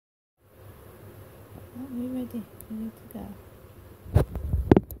ready to go.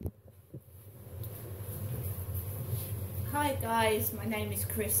 Hi guys, my name is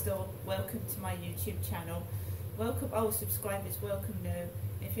Crystal. Welcome to my YouTube channel. Welcome old subscribers, welcome new.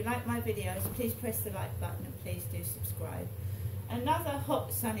 If you like my videos, please press the like button and please do subscribe. Another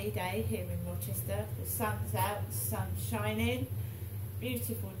hot sunny day here in Rochester. The sun's out, the sun's shining.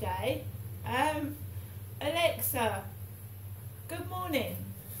 Beautiful day. Alexa, good morning.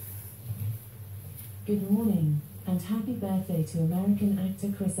 Good morning, and happy birthday to American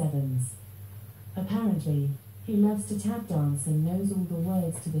actor Chris Evans. Apparently, he loves to tap dance and knows all the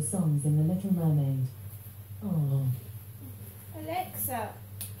words to the songs in The Little Mermaid. Oh. Alexa,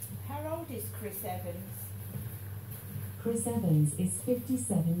 how old is Chris Evans? Chris Evans is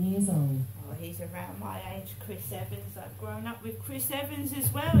 57 years old. Oh, he's around my age, Chris Evans. I've grown up with Chris Evans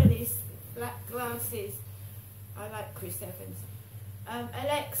as well, and his black glasses. I like Chris Evans.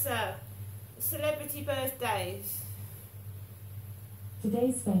 Alexa, celebrity birthdays.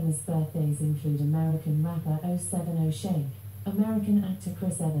 Today's famous birthdays include American rapper 070 Shake, American actor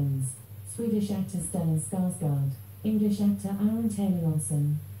Chris Evans, Swedish actor Stellan Skarsgård, English actor Aaron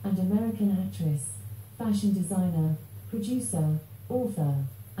Taylor-Johnson, and American actress, fashion designer, producer, author,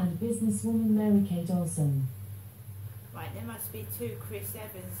 and businesswoman Mary-Kate Olsen. Right, there must be two Chris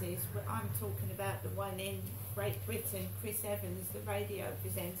Evanses, but I'm talking about the one in Great Britain, Chris Evans, the radio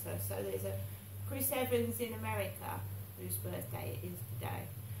presenter. So there's a Chris Evans in America whose birthday it is today.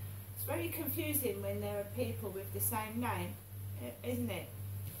 It's very confusing when there are people with the same name, isn't it?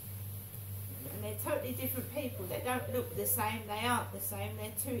 And they're totally different people. They don't look the same, they aren't the same,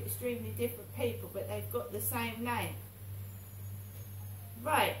 they're two extremely different people, but they've got the same name.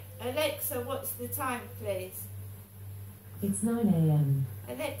 Right, Alexa, what's the time, please? It's 9 a.m.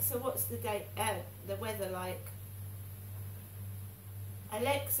 Alexa, what's the date? The weather like?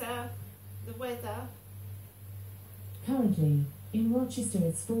 Alexa, the weather. Currently, in Rochester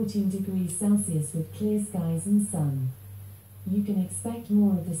it's 14 degrees Celsius with clear skies and sun. You can expect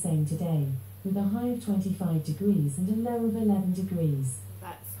more of the same today, with a high of 25 degrees and a low of 11 degrees.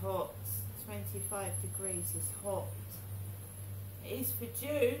 That's hot. 25 degrees is hot. It is for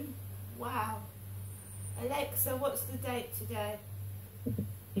June. Wow. Alexa, what's the date today?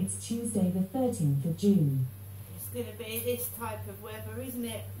 It's Tuesday the 13th of June. It's going to be this type of weather, isn't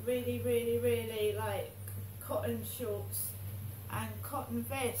it? Really, really, really like cotton shorts and cotton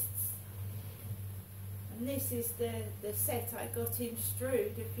vests. And this is the set I got in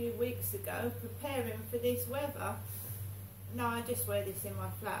Strood a few weeks ago, preparing for this weather. No, I just wear this in my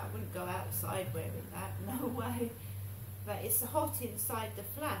flat. I wouldn't go outside wearing that, no way. But it's hot inside the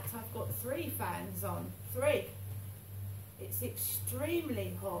flat. I've got 3 fans on. 3. It's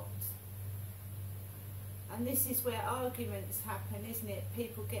extremely hot. And this is where arguments happen, isn't it?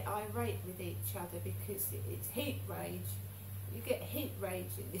 People get irate with each other because it's heat rage. You get heat rage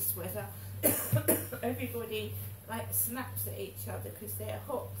in this weather. Everybody like snaps at each other because they're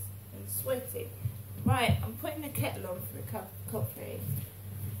hot and sweaty. Right, I'm putting the kettle on for a cup of coffee.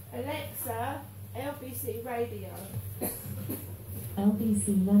 Alexa, LBC Radio.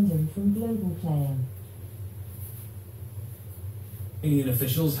 LBC London from Global Player. Union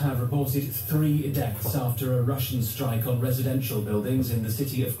officials have reported 3 deaths after a Russian strike on residential buildings in the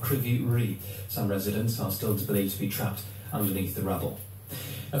city of Kryvyi Rih. Some residents are still believed to be trapped underneath the rubble.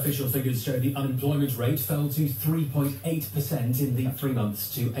 Official figures show the unemployment rate fell to 3.8% in the 3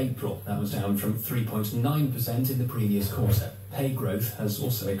 months to April. That was down from 3.9% in the previous quarter. Pay growth has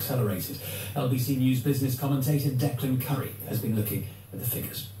also accelerated. LBC News business commentator Declan Curry has been looking at the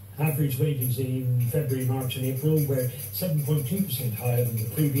figures. Average wages in February, March and April were 7.2% higher than the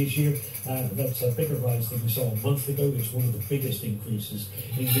previous year. That's a bigger rise than we saw a month ago. It's one of the biggest increases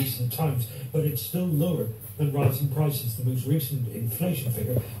in recent times, but it's still lower than rising prices. The most recent inflation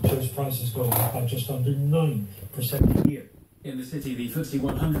figure shows prices going up by just under 9% a year. In the city, the FTSE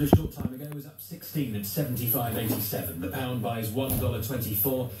 100 a short time ago was up 16 at 75.87. The pound buys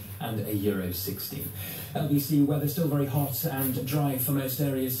 $1.24 and a euro 16. LBC weather still very hot and dry for most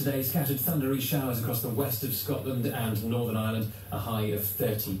areas today. Scattered thundery showers across the west of Scotland and Northern Ireland, a high of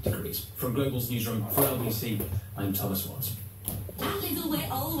 30 degrees. From Global's newsroom for LBC, I'm Thomas Watts. At Lidl,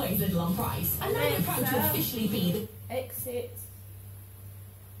 we're always little on price. And now we're proud to officially be the... Exit.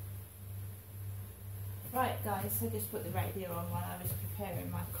 Right guys, I just put the radio on while I was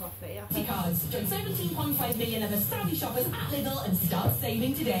preparing my coffee. Cards. Join 17.5 million of Australian shoppers at Lidl and start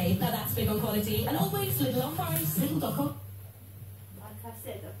saving today. Now that's big on quality and always Lidl on price. Lidl.com. Like I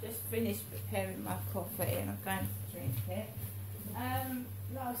said, I've just finished preparing my coffee and I'm going to drink it.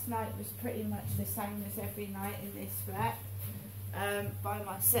 Last night was pretty much the same as every night in this flat, by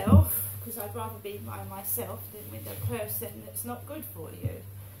myself. because I'd rather be by myself than with a person that's not good for you.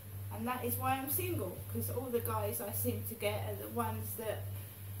 And that is why I'm single, because all the guys I seem to get are the ones that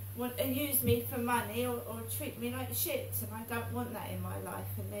want to use me for money or treat me like shit, and I don't want that in my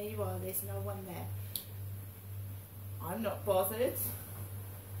life. And there you are, there's no one there. I'm not bothered.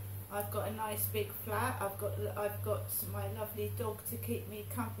 I've got a nice big flat, I've got my lovely dog to keep me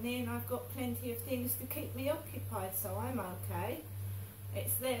company, and I've got plenty of things to keep me occupied, so I'm okay.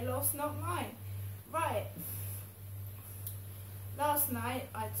 It's their loss, not mine. Right. Last night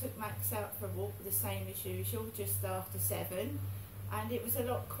I took Max out for a walk, the same as usual, just after 7, and it was a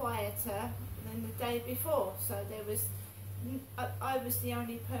lot quieter than the day before, so there was I was the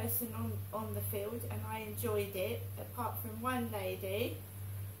only person on the field, and I enjoyed it, apart from one lady,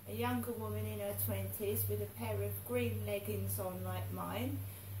 a younger woman in her 20s with a pair of green leggings on like mine.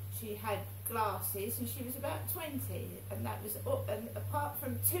 She had glasses and she was about 20, and that was, and apart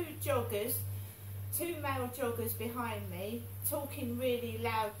from two male joggers behind me talking really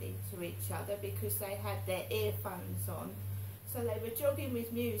loudly to each other because they had their earphones on. So they were jogging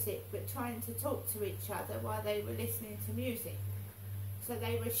with music but trying to talk to each other while they were listening to music. So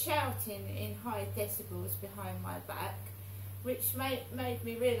they were shouting in high decibels behind my back, which made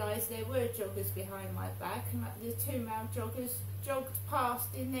me realise there were joggers behind my back, and like the two male joggers jogged past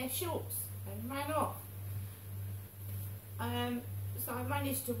in their shorts and ran off. So I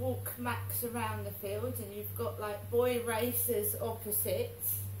managed to walk Max around the field, and you've got like boy racers opposite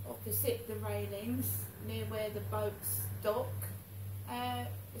the railings near where the boats dock,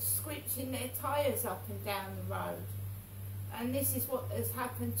 screeching their tyres up and down the road. And this is what has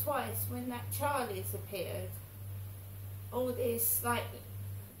happened twice when that Charlie's appeared. All this like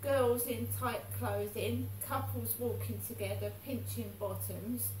girls in tight clothing, couples walking together, pinching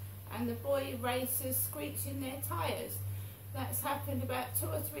bottoms, and the boy racers screeching their tyres. That's happened about 2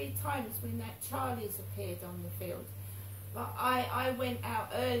 or 3 times when that Charlie's appeared on the field. But I went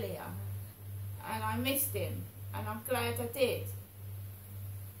out earlier and I missed him, and I'm glad I did,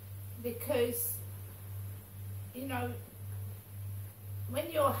 because, you know, when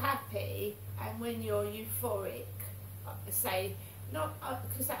you're happy and when you're euphoric, say, not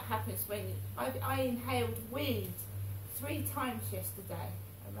because that happens when I inhaled weed 3 times yesterday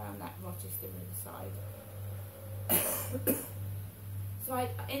around that Rochester Riverside. So I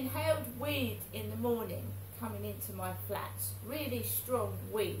inhaled weed in the morning coming into my flats, really strong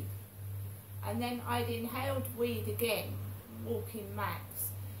weed, and then I'd inhaled weed again walking Max,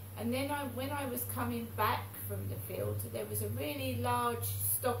 and then when I was coming back from the field, there was a really large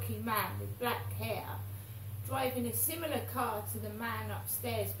stocky man with black hair driving a similar car to the man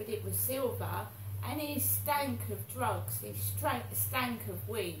upstairs, but it was silver, and he stank of drugs, he stank of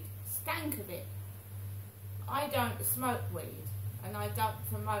weed, stank of it. I don't smoke weed, and I don't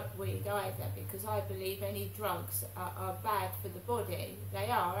promote weed either, because I believe any drugs are bad for the body. They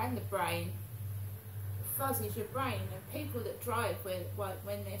are, and the brain. It fuzzes your brain, and people that drive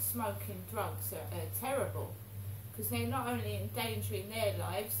when they're smoking drugs are terrible, because they're not only endangering their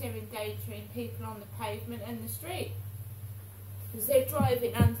lives, they're endangering people on the pavement and the street, because they're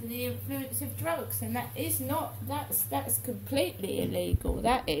driving under the influence of drugs, and that is not, that's completely illegal.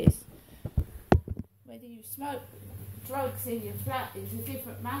 That is. Whether you smoke drugs in your flat is a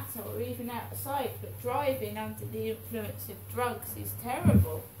different matter, or even outside, but driving under the influence of drugs is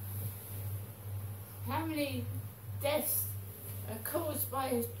terrible. How many deaths are caused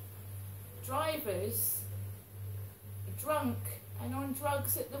by drivers drunk and on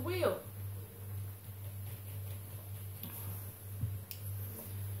drugs at the wheel?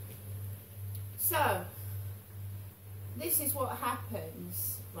 So, this is what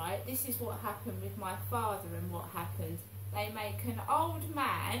happens, right? This is what happened with my father, and what happened. They make an old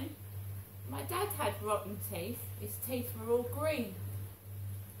man. My dad had rotten teeth. His teeth were all green.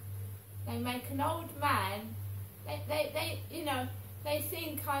 They make an old man. They you know, they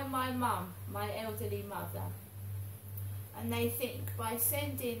think I'm my mum, my elderly mother, and they think by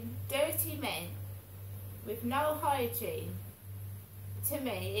sending dirty men with no hygiene to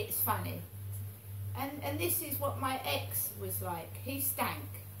me, it's funny. And this is what my ex was like. He stank.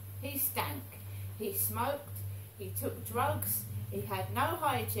 He stank. He smoked. He took drugs. He had no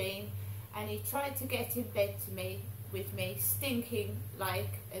hygiene, and he tried to get in bed with me, stinking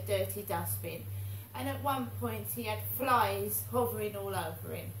like a dirty dustbin. And at one point, he had flies hovering all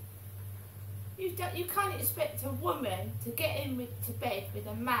over him. You can't expect a woman to get to bed with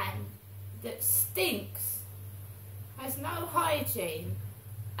a man that stinks, has no hygiene,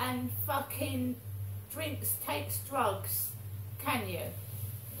 and fucking drinks, takes drugs, can you?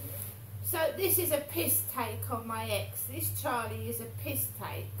 So this is a piss take on my ex. This Charlie is a piss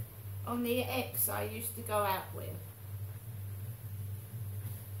take on the ex I used to go out with.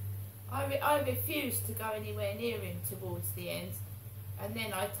 I refused to go anywhere near him towards the end, and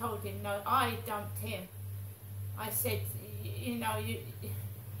then I told him no, I dumped him. I said, you know,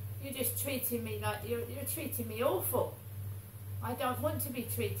 you're just treating me like, you're treating me awful. I don't want to be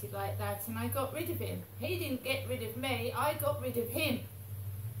treated like that, and I got rid of him. He didn't get rid of me, I got rid of him.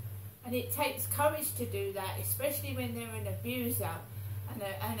 And it takes courage to do that, especially when they're an abuser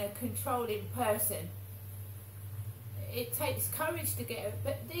and a controlling person. It takes courage to get it.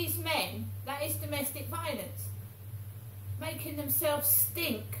 But these men, that is domestic violence. Making themselves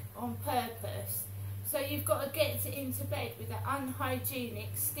stink on purpose. So you've got to get into bed with an unhygienic,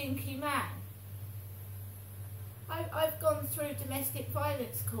 stinky man. I've gone through domestic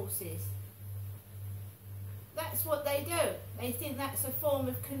violence courses. That's what they do. They think that's a form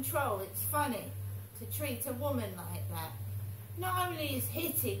of control. It's funny to treat a woman like that. Not only is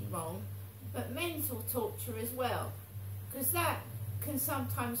hitting wrong, but mental torture as well. Because that can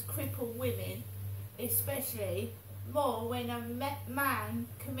sometimes cripple women, especially more when a man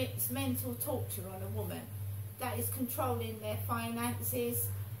commits mental torture on a woman. That is controlling their finances,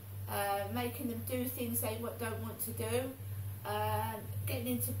 making them do things they don't want to do, getting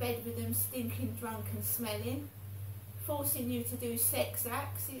into bed with them stinking drunk and smelling, forcing you to do sex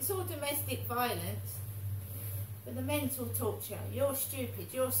acts. It's all domestic violence. But the mental torture, you're stupid,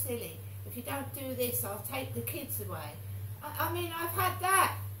 you're silly, if you don't do this I'll take the kids away. I mean, I've had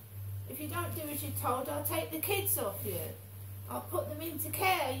that. If you don't do as you're told, I'll take the kids off you. I'll put them into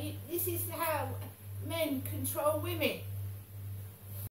care. This is how men control women.